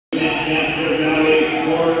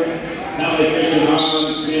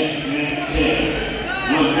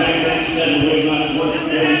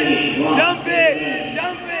Dump it!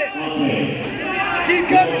 Dump it! Keep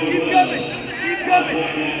coming! Keep coming! Keep coming!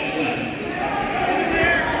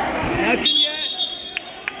 Nothing yet.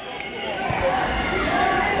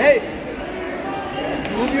 Hey!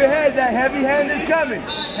 Move your head. That heavy hand is coming.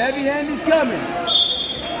 Heavy hand is coming.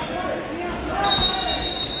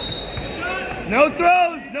 No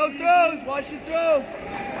throws! No throws! Watch the throw!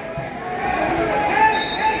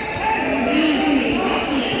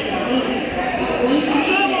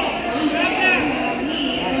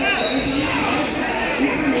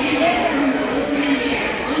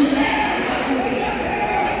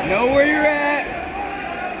 Know where you're at.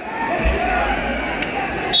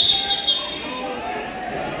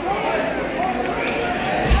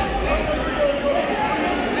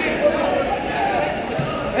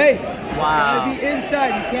 Hey, wow. It's gotta be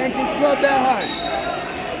inside. You can't just club that hard.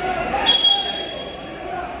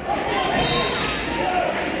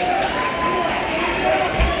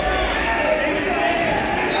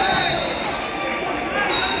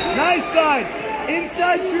 Nice slide.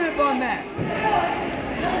 Inside trip on that.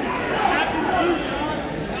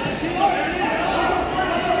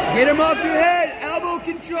 Get him off your head. Elbow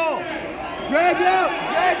control. Drag out.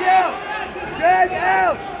 Drag out. Drag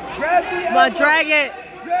out. Grab the elbow. Come on, drag it.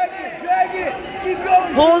 Drag it. Drag it. Keep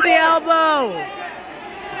going. Pull the elbow.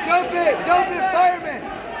 Dump it. Dump it, fireman.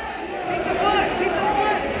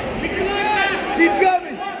 Keep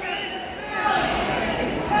coming.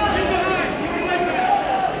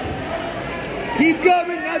 Keep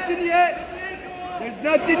coming. Nothing yet. There's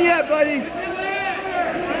nothing yet, buddy.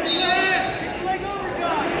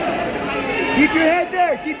 Keep your head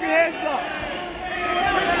there. Keep your hands up.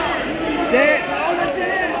 Stand. Oh, that's it.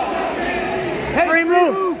 Hey, Free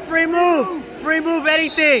move. Free move. Free move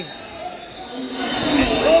anything.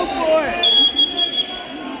 Go for it.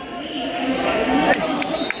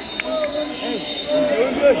 Hey, you're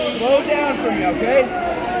doing good. Slow down for me, okay?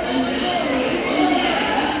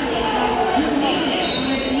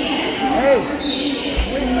 Hey.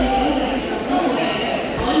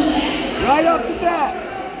 Right off the bat.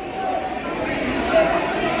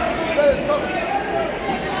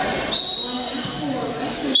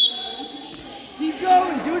 Keep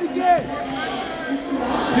going. Do it again.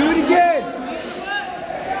 Do it again.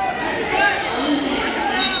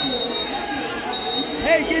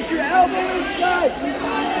 Hey, get your elbow inside.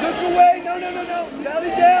 Look away. No, no, no, no. Belly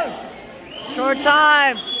down. Short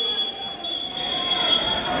time.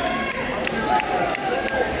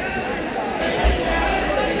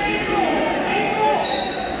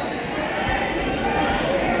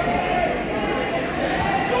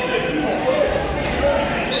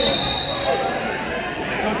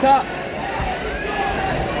 Top.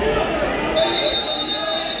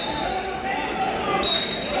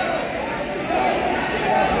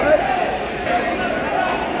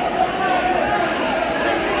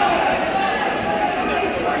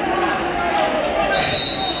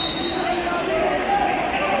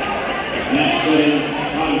 Next in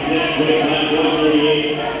contact with last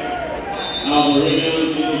 138. Alvarado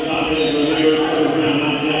to the top of the rear program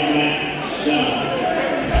contact match 7.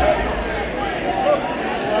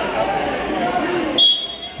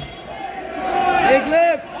 Big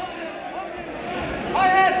lift.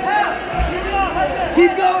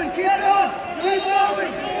 Keep going, keep going, keep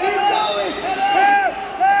going, keep going. Half.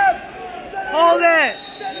 Hold it.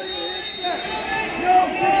 No,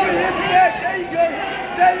 get your hips back. There you go.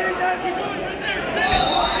 Set your neck.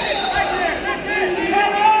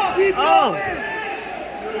 Keep going.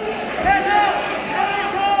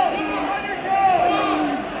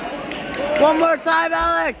 One more time,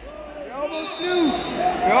 Alex. You're almost through.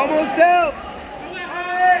 You're almost out.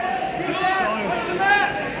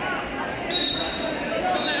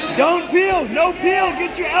 Don't peel. No peel.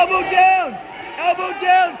 Get your elbow down. Elbow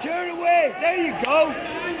down. Turn away. There you go.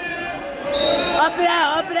 Up and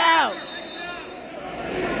out. Up and out.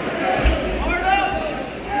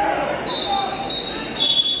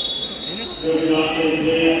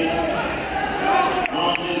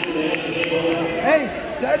 Hey,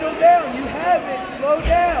 settle down. You have it. Slow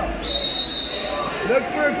down. Look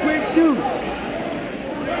for a quick two.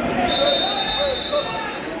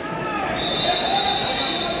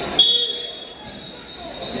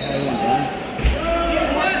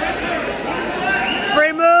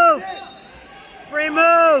 Free move. Free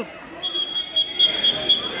move.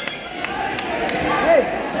 Hey,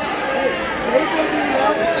 stay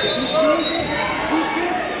up.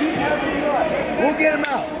 Keep having it up. We'll get him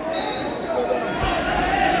out.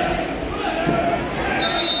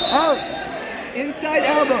 Out. Inside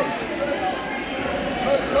elbow. elbows.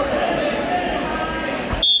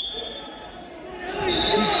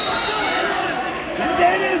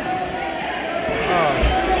 Dennis.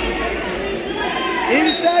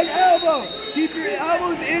 Inside elbow. Keep your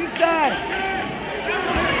elbows inside.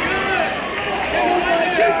 Oh my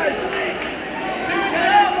gosh.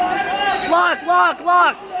 Lock, lock,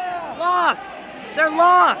 lock. Lock. They're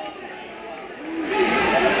locked.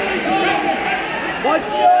 Watch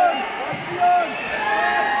the arm. Watch the arm.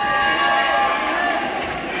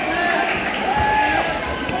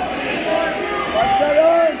 Watch that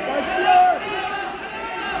arm. Watch the arm.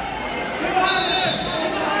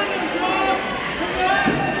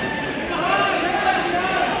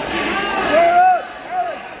 Square up,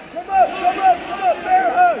 Alex. Come up, come up, come up. Bear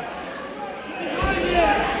hug.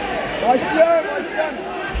 Watch the arm. Watch the arm.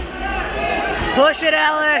 Push it,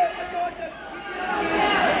 Alex.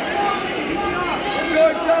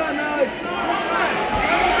 Short time, Alex.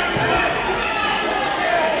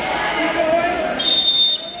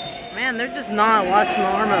 Man, they're just not watching the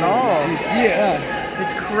arm at all. You see it, huh?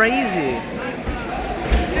 It's crazy.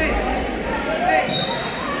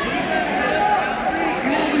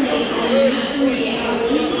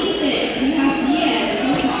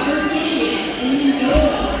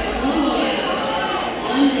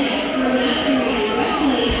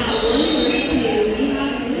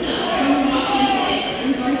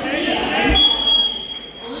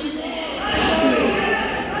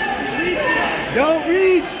 Don't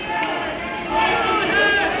reach.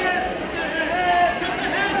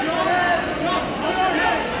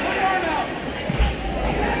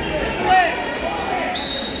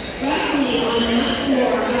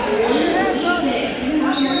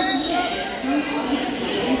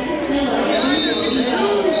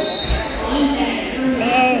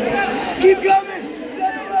 Keep coming.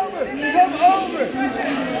 Send it over. Come over.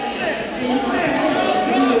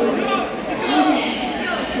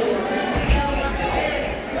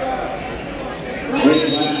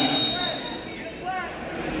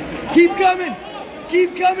 Keep coming.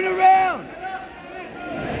 Keep coming around.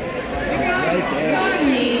 Right there.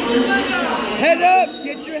 Head up.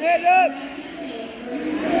 Get your head up.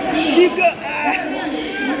 Keep going.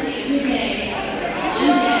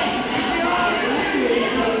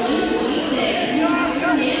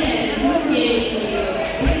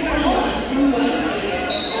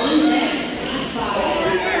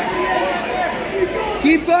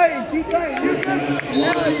 Keep fighting. Keep fighting. You're good.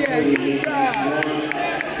 Hell yeah. Good job.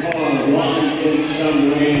 Washington,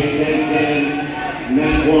 Shumway, Stanton,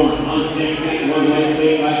 Mat 1. On deck, Mat 1,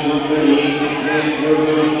 lightweight, class 138, McMahon,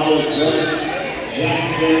 Berger, Hollisburg,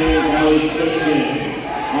 Jackson, Valley, Christian.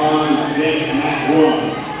 On deck, Mat 1.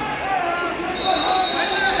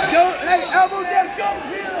 Don't, hey, elbow down. Don't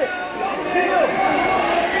feel it. Don't feel it.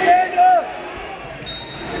 Stand up.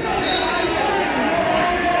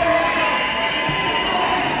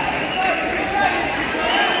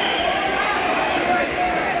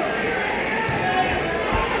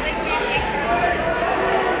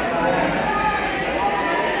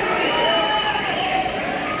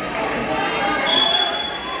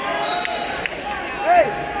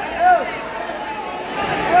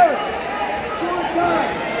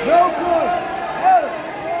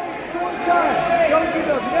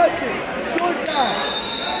 Short time.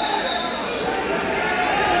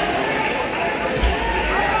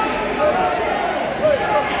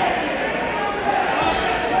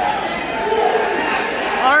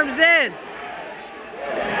 Arms in.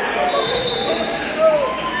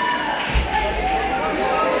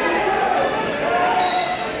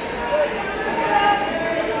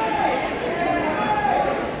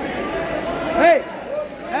 Hey,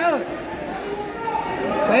 Alex.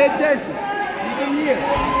 Pay attention. Keep him here.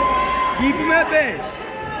 Keep him at bay.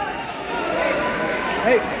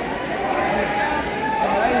 Hey.